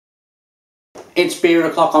It's beer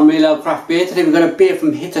o'clock on Real Ale Craft Beer. Today we've got a beer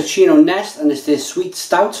from Hitachino Nest, and it's their Sweet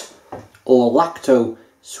Stout, or Lacto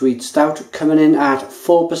Sweet Stout, coming in at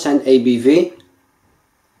 4% ABV.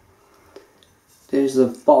 There's the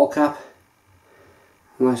bottle cap.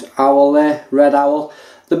 Nice owl there, red owl.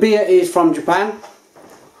 The beer is from Japan,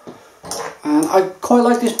 and I quite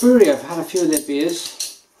like this brewery. I've had a few of their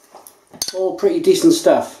beers. All pretty decent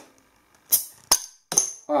stuff.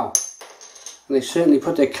 Wow. And they certainly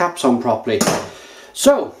put their caps on properly.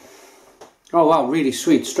 So, oh wow, really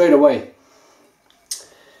sweet straight away.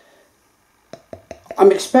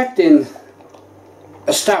 I'm expecting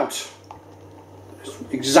a stout. That's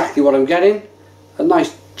exactly what I'm getting. A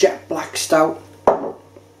nice jet black stout.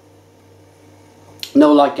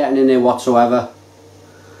 No light getting in there whatsoever.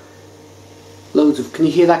 Loads of, can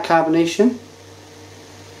you hear that carbonation?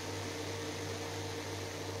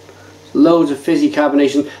 Loads of fizzy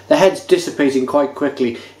carbonation. The head's dissipating quite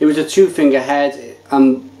quickly. It was a 2-finger head,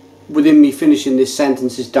 and within me finishing this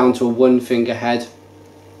sentence is down to a 1-finger head.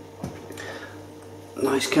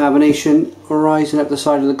 Nice carbonation rising up the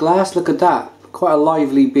side of the glass. Look at that. Quite a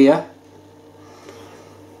lively beer.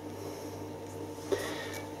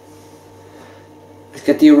 Let's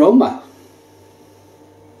get the aroma.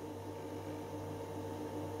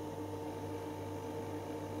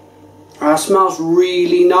 Smells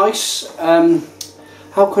really nice.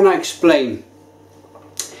 How can I explain?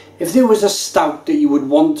 If there was a stout that you would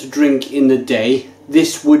want to drink in the day,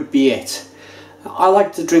 this would be it. I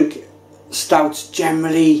like to drink stouts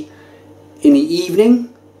generally in the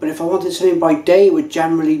evening, but if I wanted something by day, it would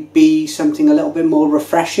generally be something a little bit more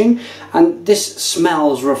refreshing. And this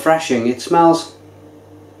smells refreshing. It smells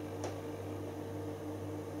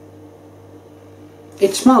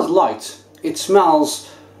light. It smells,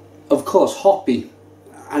 of course, hoppy,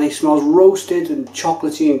 and it smells roasted and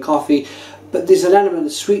chocolatey and coffee, but there's an element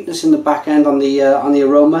of sweetness in the back end on the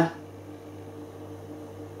aroma.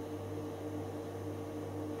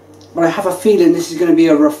 But I have a feeling this is going to be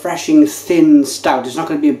a refreshing thin stout. It's not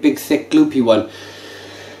going to be a big thick gloopy one.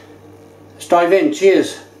 Let's dive in.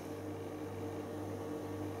 Cheers.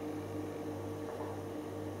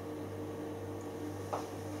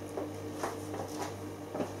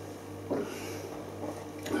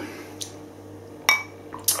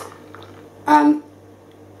 And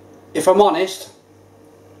if I'm honest,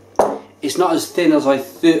 it's not as thin as I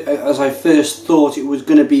first thought it was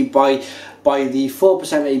going to be by the 4%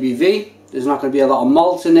 ABV. There's not going to be a lot of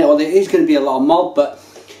malt in it, or there is going to be a lot of malt, but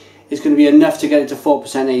it's going to be enough to get it to 4%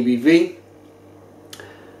 ABV.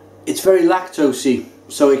 It's very lactosey,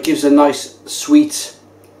 so it gives a nice sweet,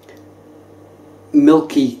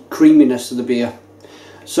 milky creaminess to the beer.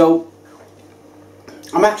 So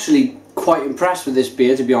I'm actually quite impressed with this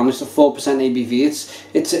beer, to be honest. A 4% ABV.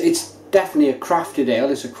 It's definitely a crafted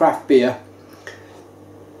ale. It's a craft beer.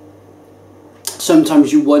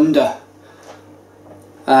 Sometimes you wonder,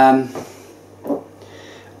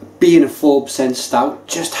 being a 4% stout,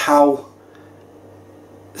 just how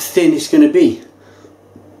thin it's going to be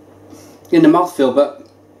in the mouthfeel, but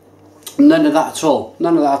none of that at all.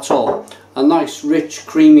 None of that at all. A nice rich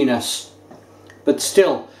creaminess, but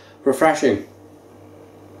still refreshing.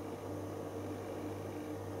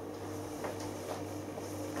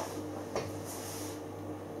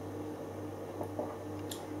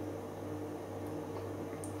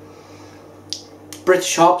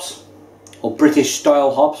 British hops, or British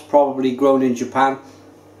style hops, probably grown in Japan.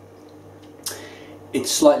 It's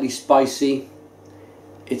slightly spicy.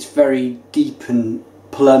 It's very deep and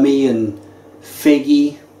plummy and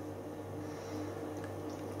figgy.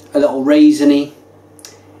 A little raisiny.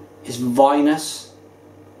 It's vinous.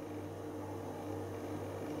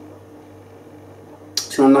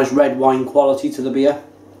 It's got a nice red wine quality to the beer.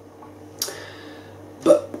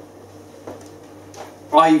 But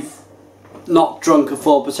I've not drunk a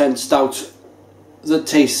 4% stout that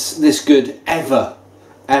tastes this good ever.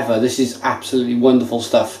 This is absolutely wonderful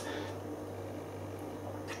stuff.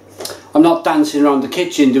 I'm not dancing around the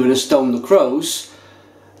kitchen doing a Stone the Crows.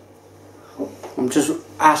 I'm just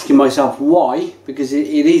asking myself why, because it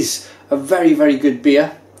is a very, very good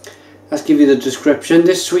beer. Let's give you the description.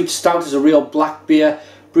 This Sweet Stout is a real black beer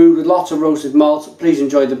brewed with lots of roasted malt. Please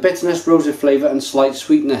enjoy the bitterness, rosy flavour and slight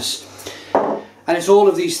sweetness. And it's all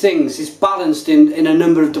of these things. It's balanced in a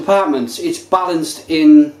number of departments. It's balanced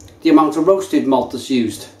in the amount of roasted malt that's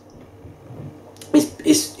used.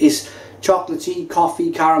 It's chocolatey,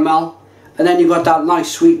 coffee, caramel, and then you've got that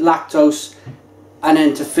nice sweet lactose, and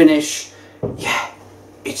then to finish, yeah,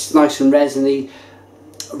 it's nice and raisiny,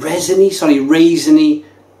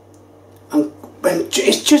 and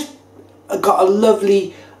it's just got a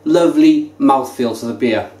lovely mouthfeel to the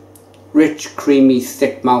beer. Rich, creamy,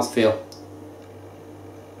 thick mouthfeel.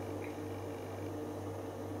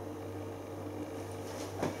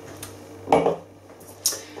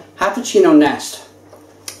 Hitachino Nest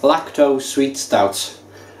Lacto Sweet Stout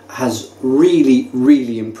has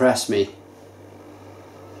really impressed me.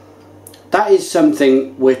 That is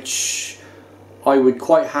something which I would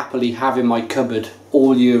quite happily have in my cupboard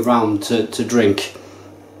all year round to drink.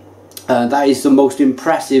 That is the most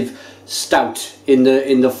impressive stout in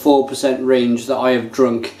the 4% range that I have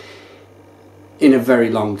drunk in a very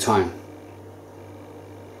long time.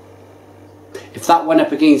 If that went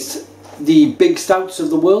up against the big stouts of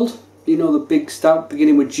the world, you know, the big stout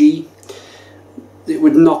beginning with G, it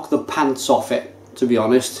would knock the pants off it, to be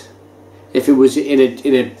honest. If it was in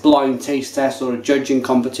a blind taste test or a judging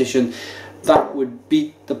competition, that would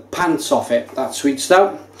beat the pants off it, that sweet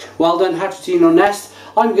stout. Well done, Hitachino Nest.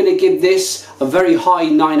 I'm going to give this a very high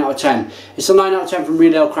 9 out of 10. It's a 9 out of 10 from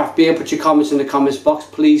Real Ale Craft Beer. Put your comments in the comments box.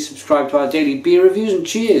 Please subscribe to our daily beer reviews, and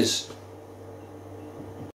cheers.